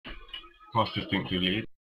Pass distinctly lead.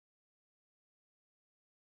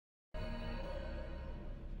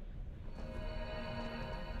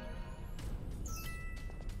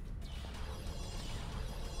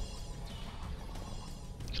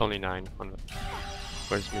 It's only 9 on the...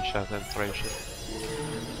 Where's Misha and Thracian?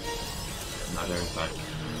 No, they're inside.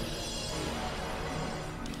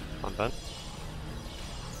 On that?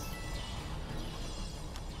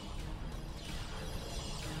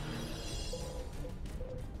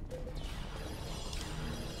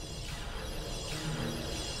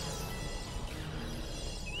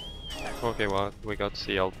 Okay, well, we got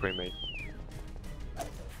Siel Premade.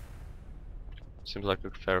 Seems like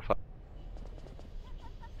a fair fight.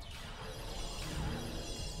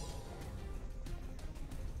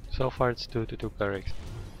 So far it's 2 to 2 clerics.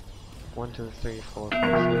 1, 2, 3, 4,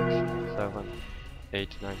 5, 6, 7,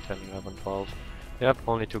 8, 9, 10, 11, 12. Yep,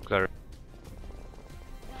 only 2 clerics.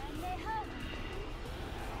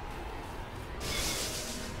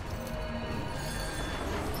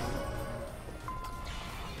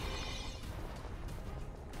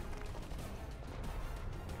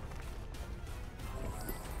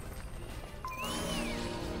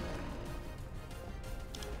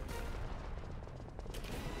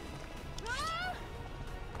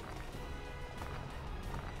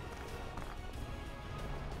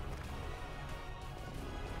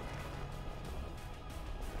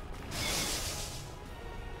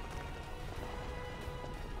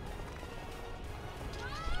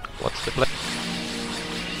 What's the play?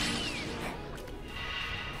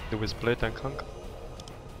 Do we split and conquer?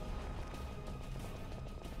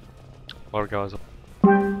 Or goes up?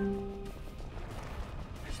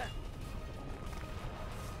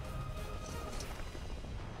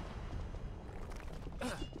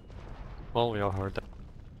 Well, we all heard that.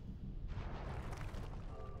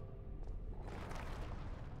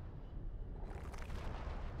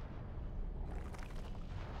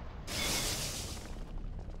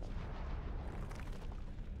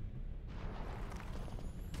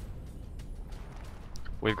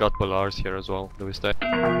 We've got Polars here as well. Do we stay?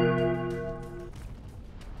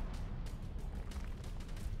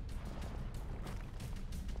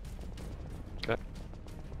 Okay.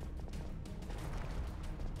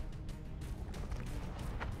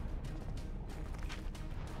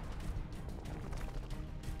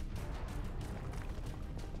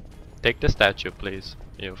 Take the statue, please.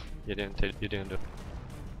 If you didn't do it.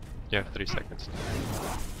 You have 3 seconds.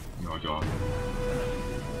 No, John.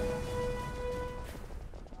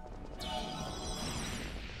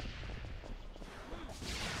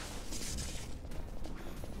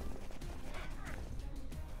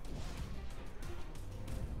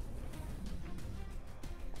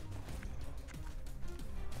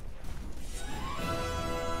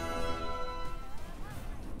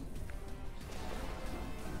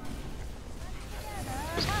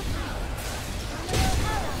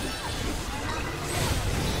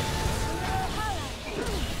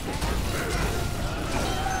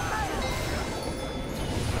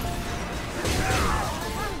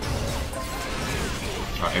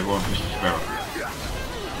 Right, everyone pushes the square up.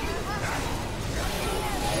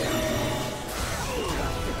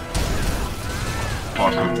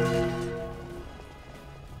 Pass them.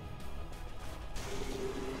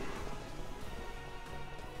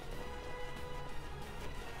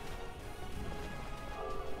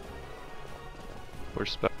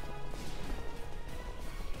 Push back.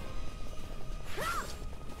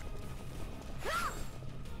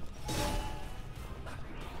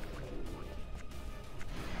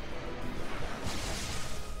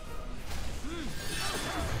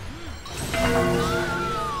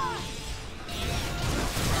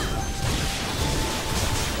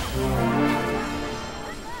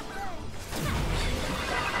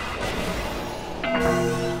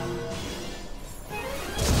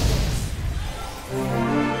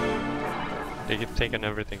 They keep taking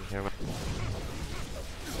everything here.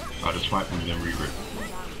 I'll just swipe them and then regrip.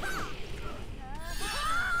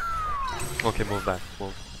 Okay, move back.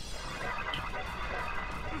 Move.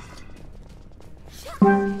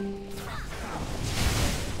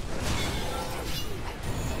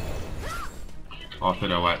 After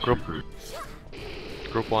that, white recruit.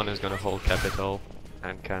 Group 1 is gonna hold capital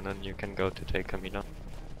and cannon. You can go to take Kamina.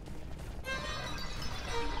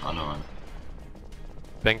 I know.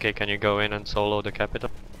 Benke, can you go in and solo the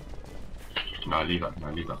capital? No, leave that.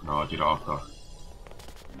 No, leave that. No, I'll do that after.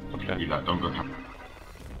 Okay. Leave that. Don't go cap.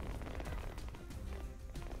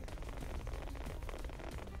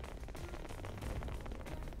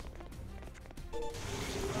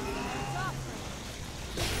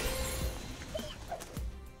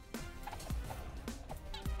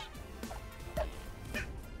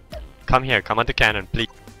 Come here, come on the cannon, please.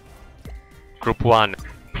 Group 1.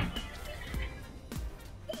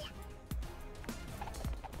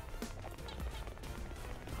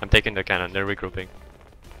 I'm taking the cannon, they're regrouping.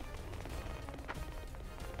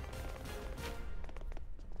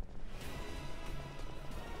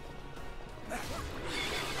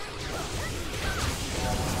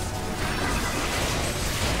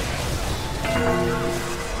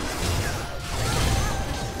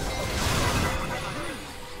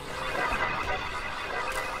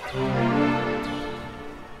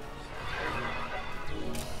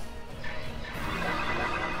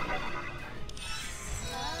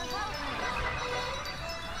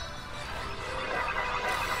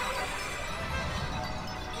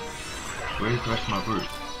 Where's the rest of my group?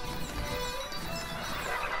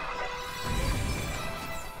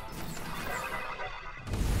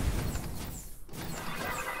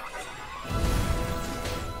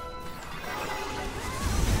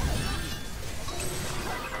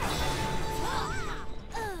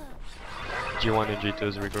 G1 and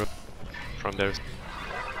G2's regroup from there.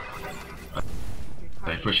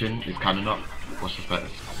 They pushing, is cannon up. What's the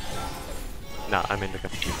status? Nah, I'm in the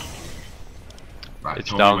cannon. Right, It's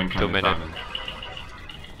tell down, me when 2 minutes. down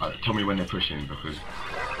and, tell me when they're pushing because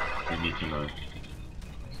we need to know.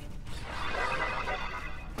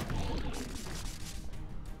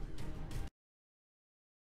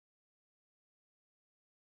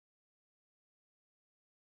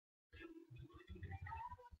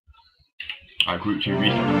 Alright, group 2,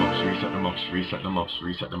 reset the mobs, reset the mobs, reset the mobs,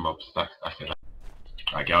 reset the mobs. That's it.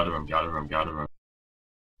 Alright, gather them, gather them, gather them.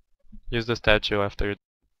 Use the statue after it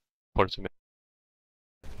ports me.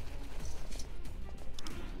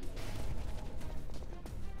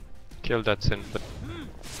 Kill that sin, but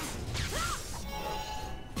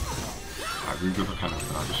Alright, regroup the cannons,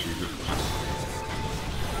 I'll just regroup the cannons.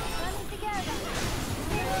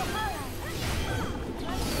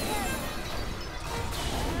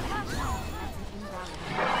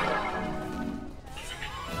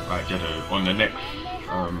 Right, Jeddo, on the next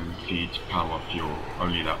siege power fuel,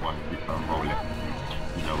 only that one, roll it.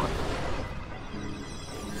 You know what?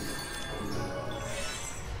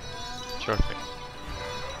 sure thing.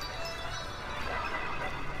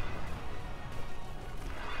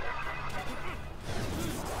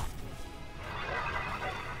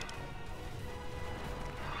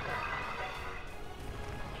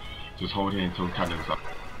 Just hold it until cannons up.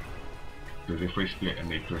 Because if we split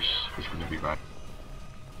and they push, it's going to be bad.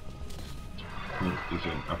 It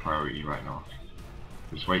isn't a priority right now.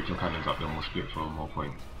 Just wait till cannons up, then we'll split for more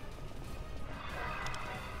points.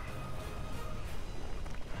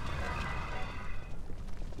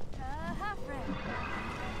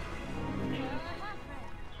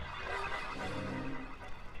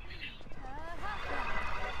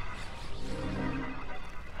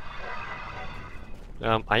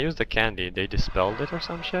 I used the candy, they dispelled it or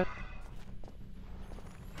some shit?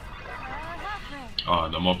 Oh,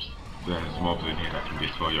 the mobs. There's mobs in here that can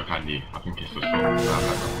dispel your candy. I think it's the song. I've had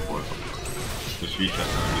that before. Just reset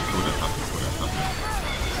them, just kill that stuff, kill that stuff.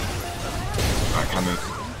 Right, cannons.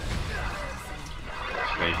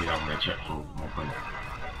 Stay here, I'm gonna check for more points.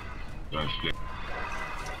 Don't split.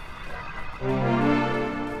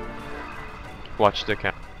 Watch the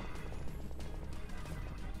can.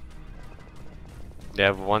 They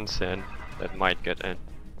have one sin that might get in.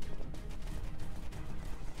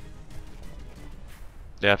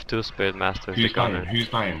 They have two Spirit Masters. Who's dying? Who's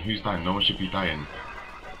dying? Who's dying? No one should be dying.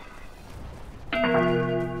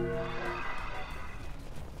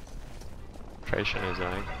 Trajan is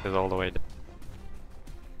dying. He's all the way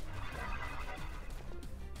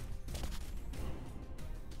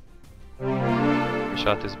down.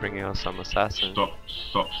 Shot is bringing us some assassins. Stop,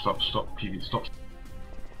 PV, stop.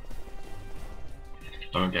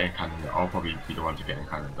 Don't get in cannon yet. I'll probably be the one to get in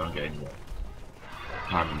cannon. Don't get in yet.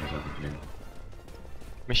 Timing is everything.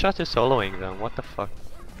 Mishat is soloing them, what the fuck?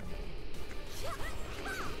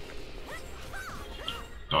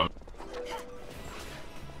 Don't.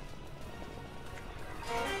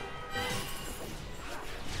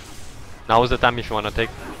 Now is the time if you wanna take.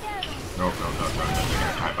 No. They're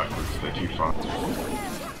gonna tie backwards. They're too far.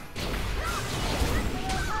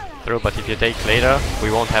 True, but if you take later,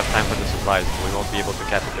 we won't have time for the supplies. We won't be able to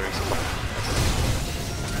cap it during supplies.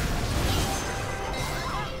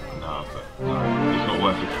 Nah, but it's not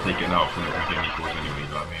worth it to take it now from the beginning cause anyway, you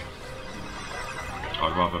know what I mean?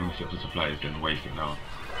 I'd rather miss it for supplies than waste it now.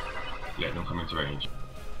 Let them come into range.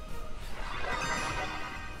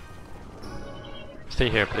 Stay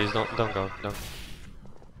here, please. Don't go. Don't.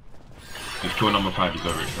 Just kill number 5 is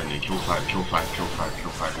overextending. Kill 5 is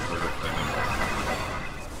overextending.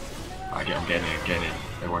 I I'm getting in.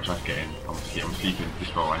 Everyone tries to get in. I'm sleeping.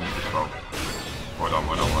 Dispel, I need dispel. Hold on.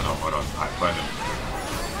 Alright, burn them.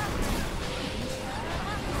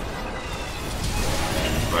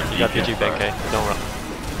 Burn You got DPS PG back, okay? Don't run.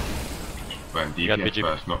 Burn You got DPS PG.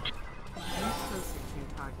 first, not... Move closer to your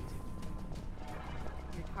target.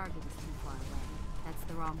 Your target is too far away. That's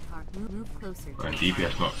the wrong target. Move closer to Burn your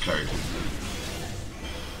DPS, not clerics.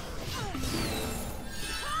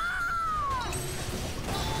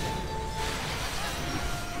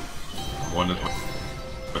 Wonders,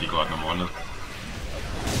 bodyguard number one.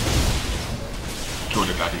 Kill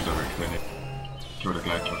the glad, he's overextended. Kill the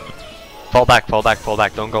glad. Fall back.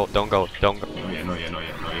 Don't go. No,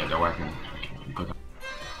 yeah, they're wiping.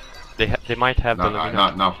 They might have the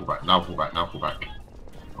Lumina. Now fall back.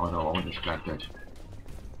 Oh no, I want this glad dead.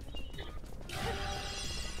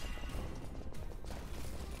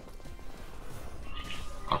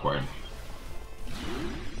 I got him.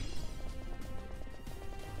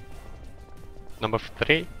 Number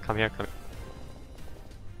 3, come here.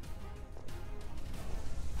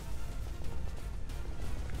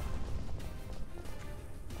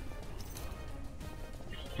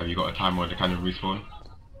 Have you got a timer on the cannon respawn?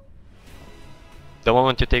 The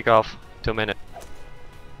moment you take off, 2 minutes.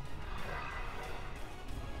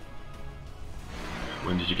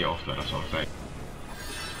 When did you get off that? That's what I'm saying.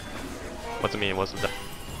 What do you mean? Wasn't that?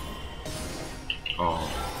 Oh.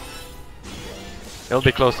 It'll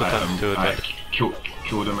be close to 20. Kill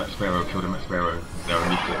them at Sparrow. They're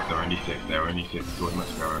only six. Kill them at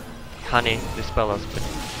Sparrow. Honey, dispel us.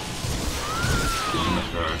 Kill them at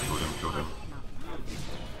Sparrow. Kill them.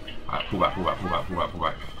 Alright, pull back.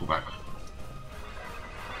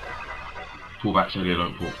 Pull back so they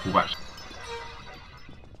don't pull back.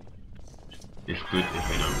 It's good if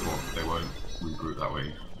they don't pull. They won't regroup that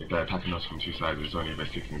way. If they're attacking us from two sides, it's only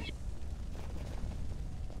best 16.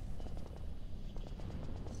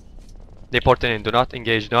 They port in. Do not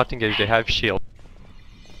engage. They have shield.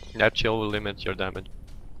 That shield will limit your damage.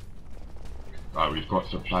 We've got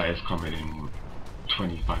suppliers coming in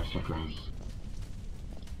 25 seconds.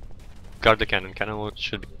 Guard the cannon.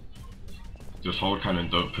 Should be. Just hold cannon,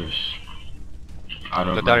 don't push. I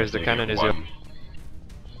don't The mind Darius, if the they cannon get is your. one,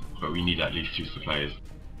 but we need at least 2 suppliers.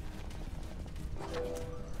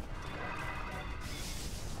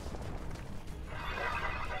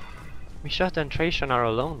 Mishat and Trajan are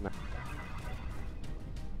alone, man.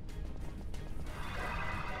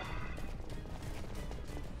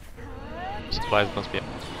 Supplies must be.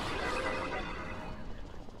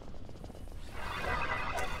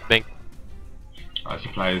 Bang.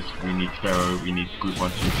 Suppliers, we need Sparrow, we need group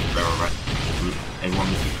 1, 2 Sparrow, right? Group, everyone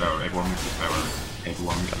moves to Sparrow, no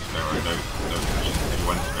pushing,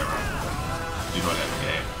 everyone is Sparrow. Do not let them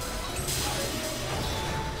get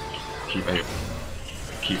in.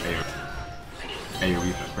 Keep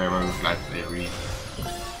AoE for Sparrow, Glad's AoE.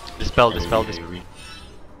 Dispel. AoE.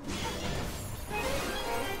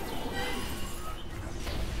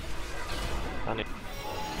 Honey.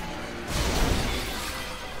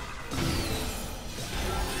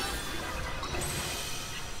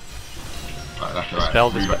 Right, that's Dispel,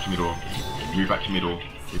 alright. Move back to middle.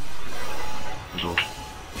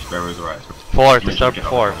 Sparrow's alright. 4, disturb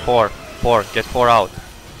 4. Get 4 out.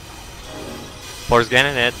 4 is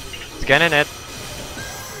getting it.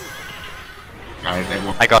 Guys,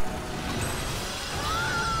 everyone. I got.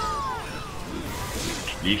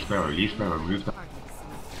 Leave Sparrow, move that.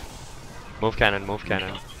 Move cannon.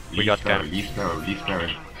 We got cannon. Leave Sparrow.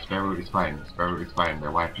 Sparrow is fine,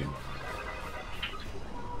 they're wiping.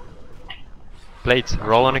 Plates,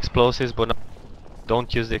 roll on explosives, but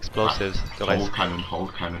don't use the explosives. Hold cannon.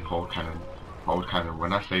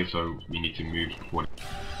 When I say so, we need to move forward.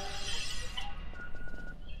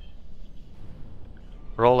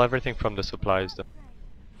 Roll everything from the supplies though.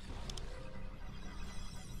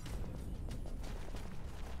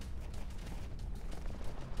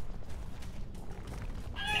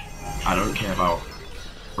 I don't care about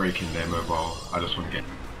breaking their mobile, I just want to get...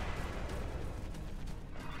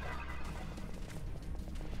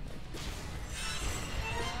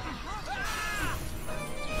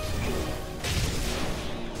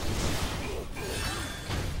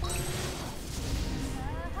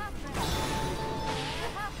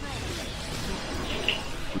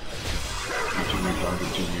 Move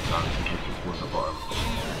down in case it's towards the bottom.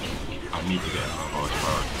 I need to get a mobile as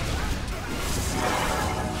far.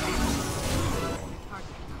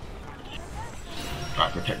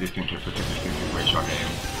 Right, protect this thing, wait, try to get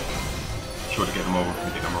him. Sure to get them over,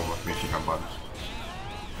 if you can buns.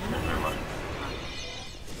 Never mind.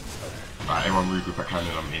 Right, everyone regroup at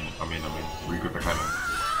cannon, I'm in. Regroup at cannon.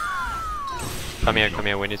 Come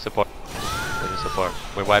here, we need support. We need support.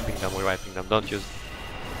 We're wiping them, Don't use...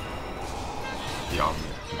 Yeah, I'm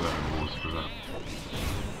preserving walls to preserve.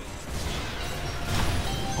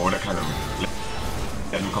 Oh, that cannon.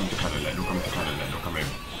 Let them come to cannon, let them come to cannon, let them come in.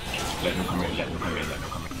 Let them come in, let them come in, let them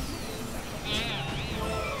come in.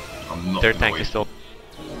 I'm not Their tank is still...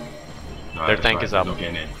 No, their tank is up. Not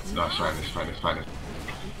getting in. No, it's fine, it's fine, it's fine.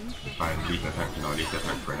 It's fine, leave their tank for now, leave their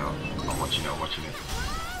tank for now. I'm watching it, I'm watching it.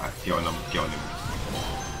 Alright, get on them, get on them.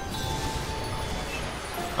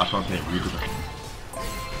 That's what I'm saying, regroup.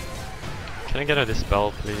 Can I get a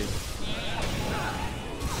dispel, please?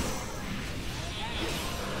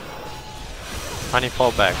 Honey,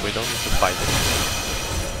 fall back, we don't need to fight it.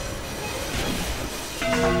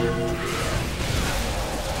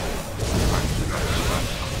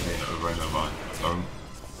 Over and over. Don't.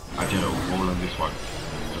 I did a roll on this one,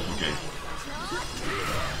 just in case.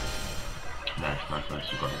 Nice, nice,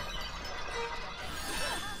 nice, you got it.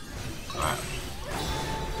 Alright.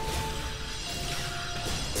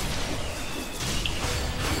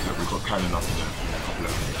 Look, we've got cannon up in a couple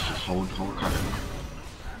of minutes. Just hold cannon.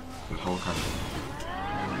 Just hold cannon.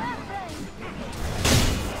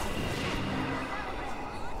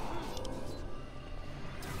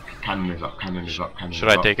 Cannon is up, cannon is up, cannon is up.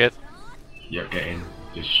 Should I take it? Yeah, get in.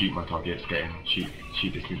 Just shoot my targets, get in. Shoot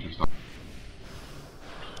this and stuff.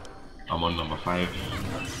 I'm on number 5.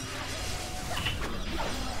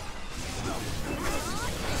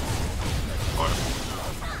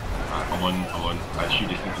 I'm on. Shoot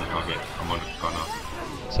this into target. I'm on gunner.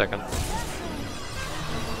 Second.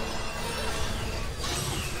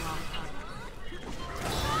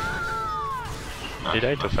 Nice, He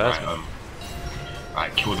died too fast.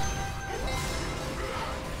 Alright, kill them.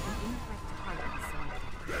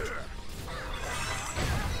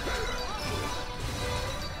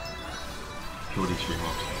 Kill these 3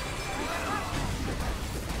 mobs.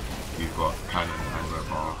 We've got cannon and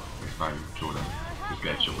bar. It's fine, kill them. Just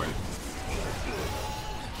get extra weight.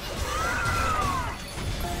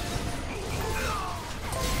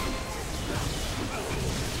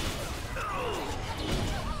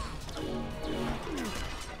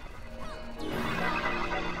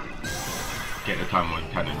 Get the time on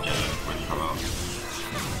cannon, get it when you come out.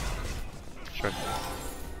 Sure.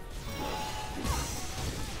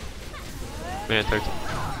 Minute 30.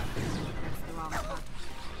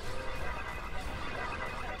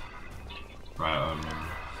 Right,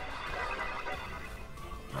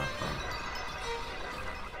 that's fine.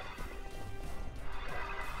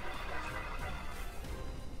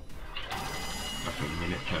 That's a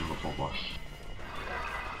minute 10 before boss.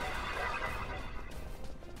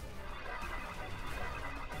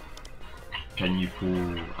 Can you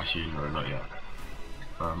pull... Actually, no, not yet.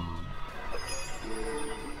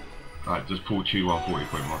 Alright, just pull 2 140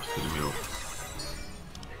 point mobs to the middle.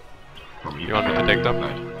 From You want me to take them?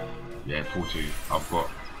 Side. Yeah, pull 2. I've got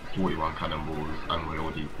 41 cannonballs and we're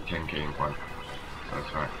already 10k in front. So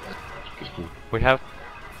that's right. Just pull. We have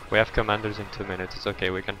commanders in 2 minutes. It's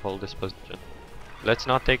okay, we can hold this position. Let's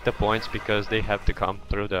not take the points because they have to come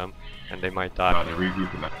through them and they might die. No, they're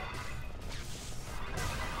regrouping that.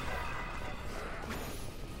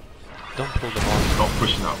 Don't pull them on. Stop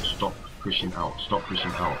pushing out, stop pushing out, stop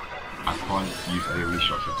pushing out. I can't use AoE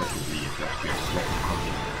shots effectively if that's good. Let them come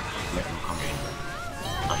in. Let them come in.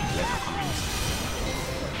 I can let them come in.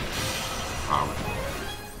 Wow.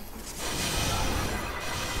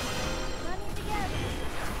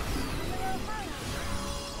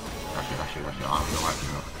 That's it. I'm gonna wipe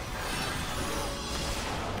them up.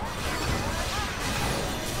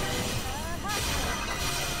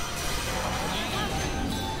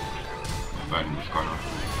 Burning this corner.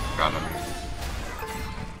 Got me.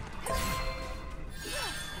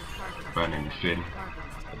 Burning the sin.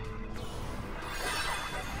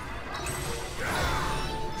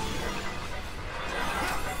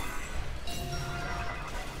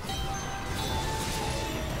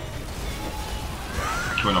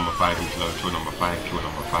 Kill number 5 is low. Kill number 5. Kill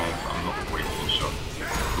number 5. I'm not wasting shots.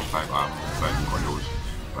 Kill 5. I'm burning condos.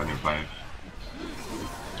 Burning 5.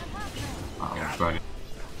 I'm burning.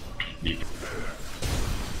 Leave.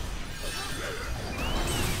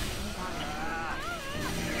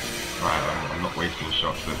 Right, I'm not wasting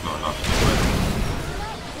shots, there's not enough.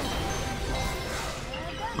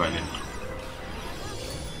 Burning.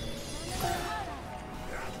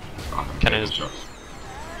 Can I shots?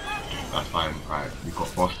 That's fine, right, we've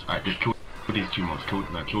got boss. Alright, just kill these 2 mobs,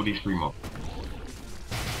 kill these 3 mobs.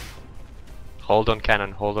 Hold on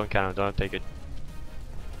cannon, don't take it.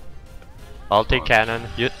 I'll take cannon,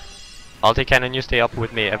 you stay up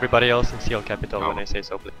with me. Everybody else in Siel Capital when I say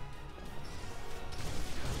so, please.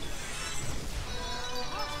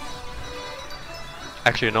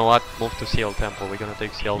 Actually, you know what? Move to Siel Temple. We're gonna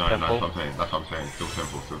take Siel No, Temple. that's what I'm saying. That's what I'm saying. Still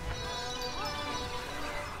temple, still.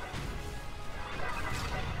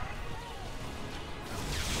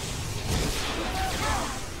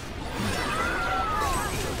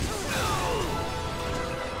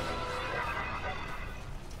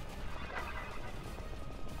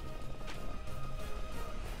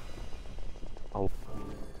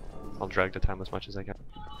 I'll drag the time as much as I can.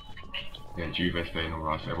 Yeah, Juve staying on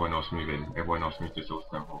Rush. Everyone else moving. Everyone else moves to Source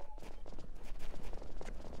Temple.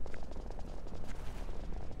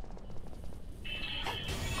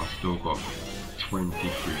 I've still got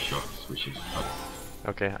 23 shots, which is...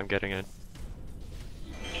 Okay, I'm getting it.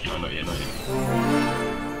 No, not yet, not yet.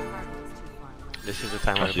 This is the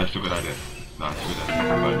time. Actually, that's a good idea. No, that's a good idea.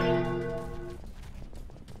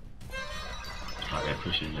 Right, they're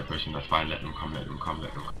pushing, that's fine. Let them come, let them come,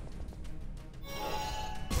 let them come.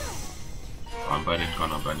 I'm burning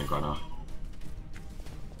gunner.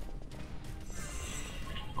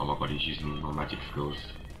 Oh my god, he's using more magic skills.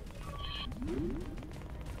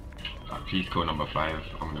 Please kill number 5.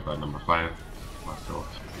 I'm gonna burn number 5 myself.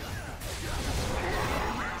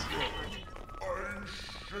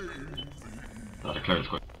 No, the cleric's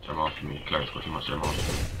got gem after me. Cleric's got too much gem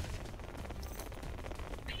after me.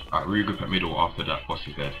 Alright, regroup at middle after that boss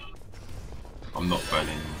is dead. I'm not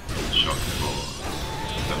burning shots for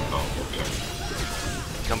 7 blocks or cleric.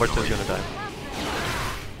 Number 2 is gonna die.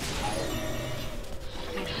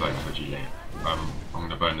 Sorry for delay. I'm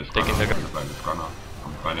gonna burn this gunner. Taking the gun.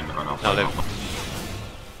 I'm burning the gunner. No, leave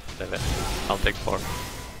it. I'll take 4.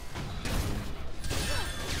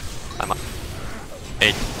 I'm up.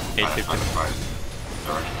 8. 850.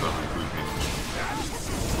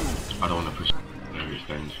 I don't wanna push no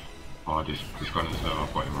exchange. Oh, this gunner's low.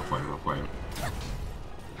 I've got him.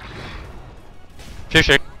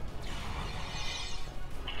 Shake.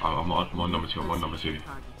 I'm on number 2.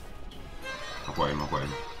 I've got him.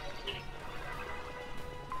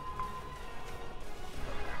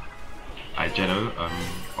 Alright, Jeddo,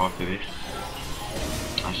 after this,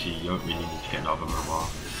 actually you don't really need to get another mobile,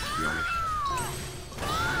 to be honest.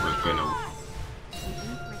 We're gonna...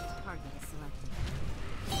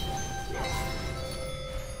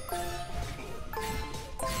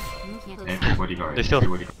 Everybody go. They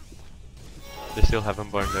still haven't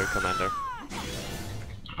burned their commander.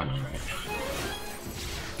 I know, right?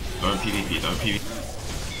 Don't PvP.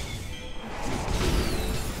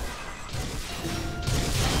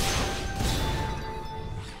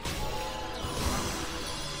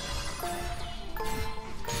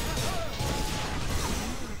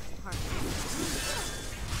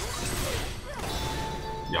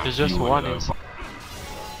 Yeah, There's just one inside.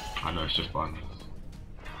 I know, it's just one.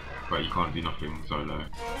 But you can't do nothing solo.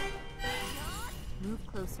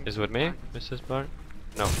 Is with me, Mrs. Burn?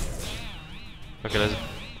 No. Okay, let's...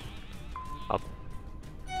 Up.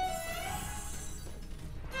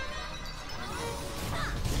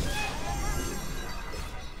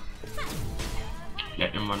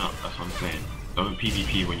 Let them run up, that's what I'm saying. Don't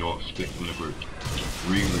PvP when you're split from the group.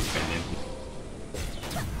 Regroup and then...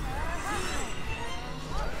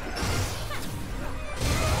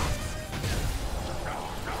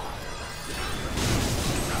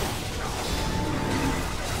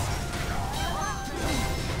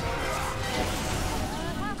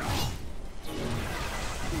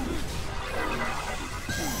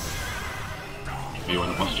 Are you on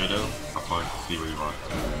the boss, Jeddo? I can't see where you are.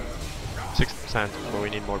 6%, but we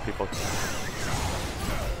need more people.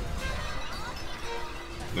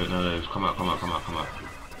 No, come out.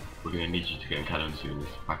 We're gonna need you to get in cannon soon.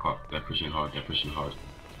 Back up, they're pushing hard.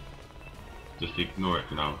 Just ignore it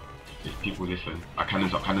for now. If people listen.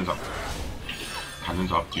 Cannons up. Cannons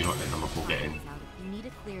up, do not let number 4 get in. You need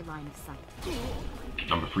a clear line of sight.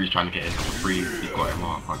 Number 3's trying to get in. Number 3, he's got him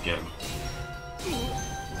out, I can't get him.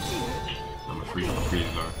 Number 3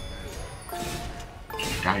 is low.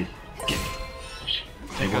 Guys, get.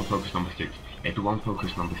 Everyone focus number 6. Everyone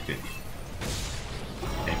focus number 6.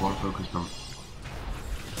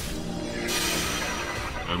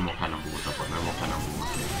 No more cannonballs, I've got no more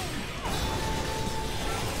cannonballs.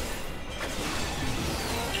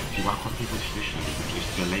 See, why can't people just listen? People just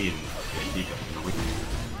delaying the speaker in the window.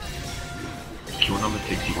 Kill number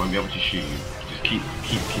 6, he won't be able to shoot you. Just keep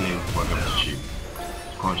killing, he won't be able to shoot.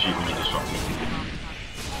 You can't shoot when you disrupt anything.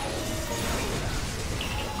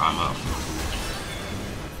 I'm out.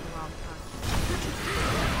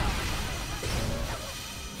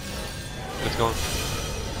 Let's go.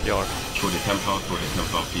 Your. Kill the Templar, please,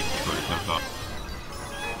 kill the Templar.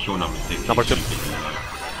 Kill number 6. Number 2.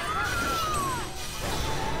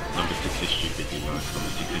 Number 6 is stupidly low.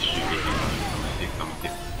 Number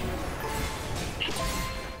 6.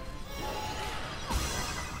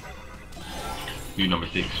 New number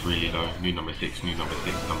 6, really low. New number 6, new number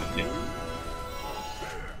 6, number 6.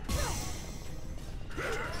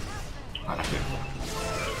 Ah, that's it.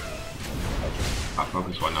 Ah,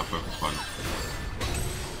 focus one now, focus one.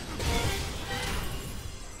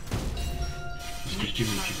 Just too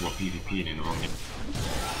many people are PvPing in the wrong game.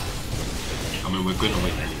 I mean, we're gonna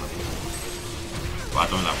win anyway. But I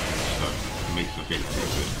don't like it, so it makes me feel like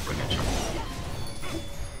they're good when they're trying.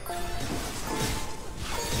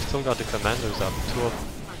 Still got the commanders up, 2 of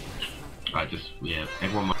them. Yeah,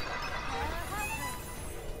 everyone.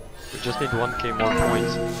 We just need 1k more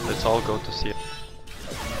points. Let's all go to Siel.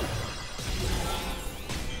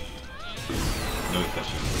 No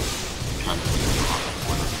session.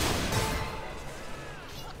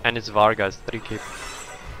 And it's Vargas, 3k.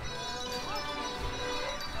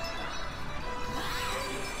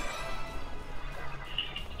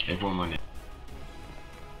 Everyone money.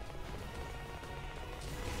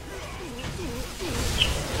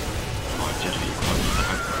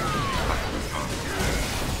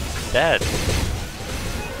 Dead.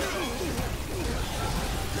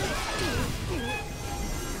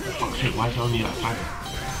 Fuck's sake, why is there only like 5?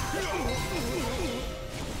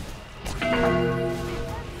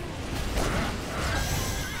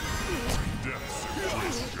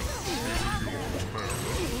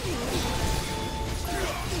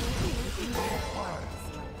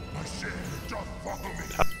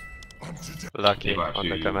 Lucky on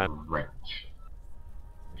the command.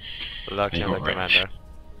 Lucky on the commander.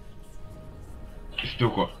 It's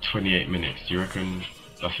still got 28 minutes. Do you reckon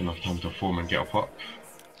that's enough time to form and get a pop?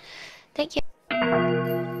 Thank you.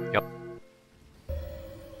 Yep.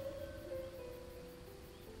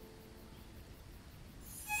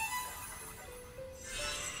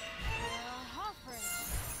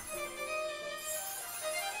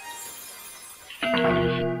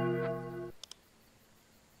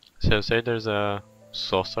 So say there's a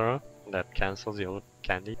sorcerer that cancels your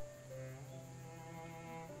candy.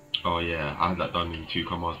 Oh yeah, I had that done in 2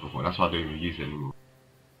 Kamars before. That's why I don't even use it anymore.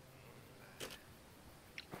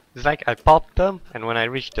 It's like I popped them, and when I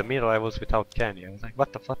reached the middle I was without candy. I was like,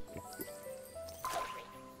 what the fuck?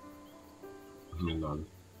 I mean, none.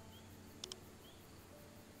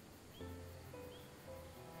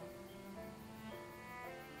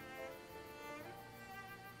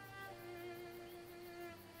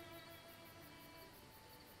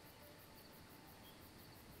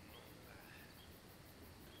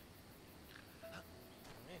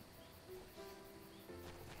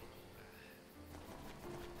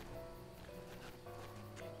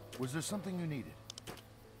 Was there something you needed?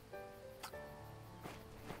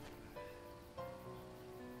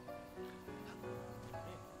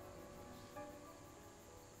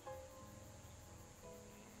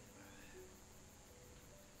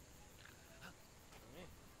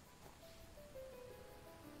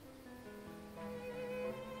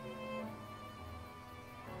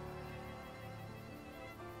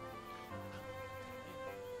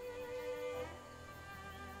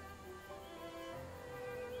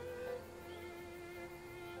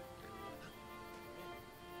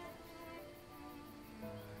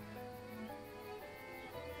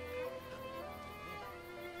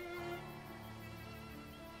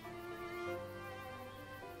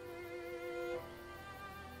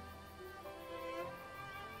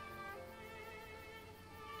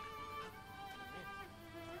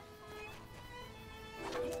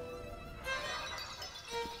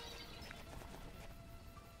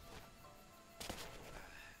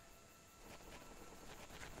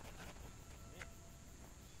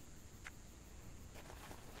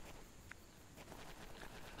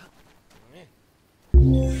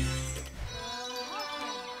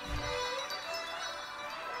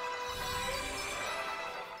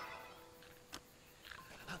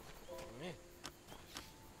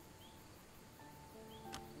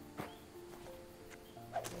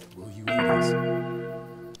 Will you aid us?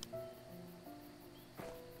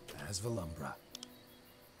 As Velumbra.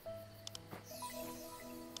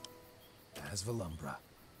 As Velumbra.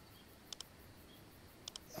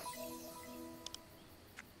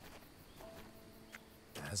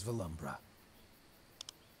 As Velumbra.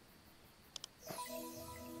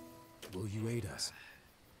 Will you aid us?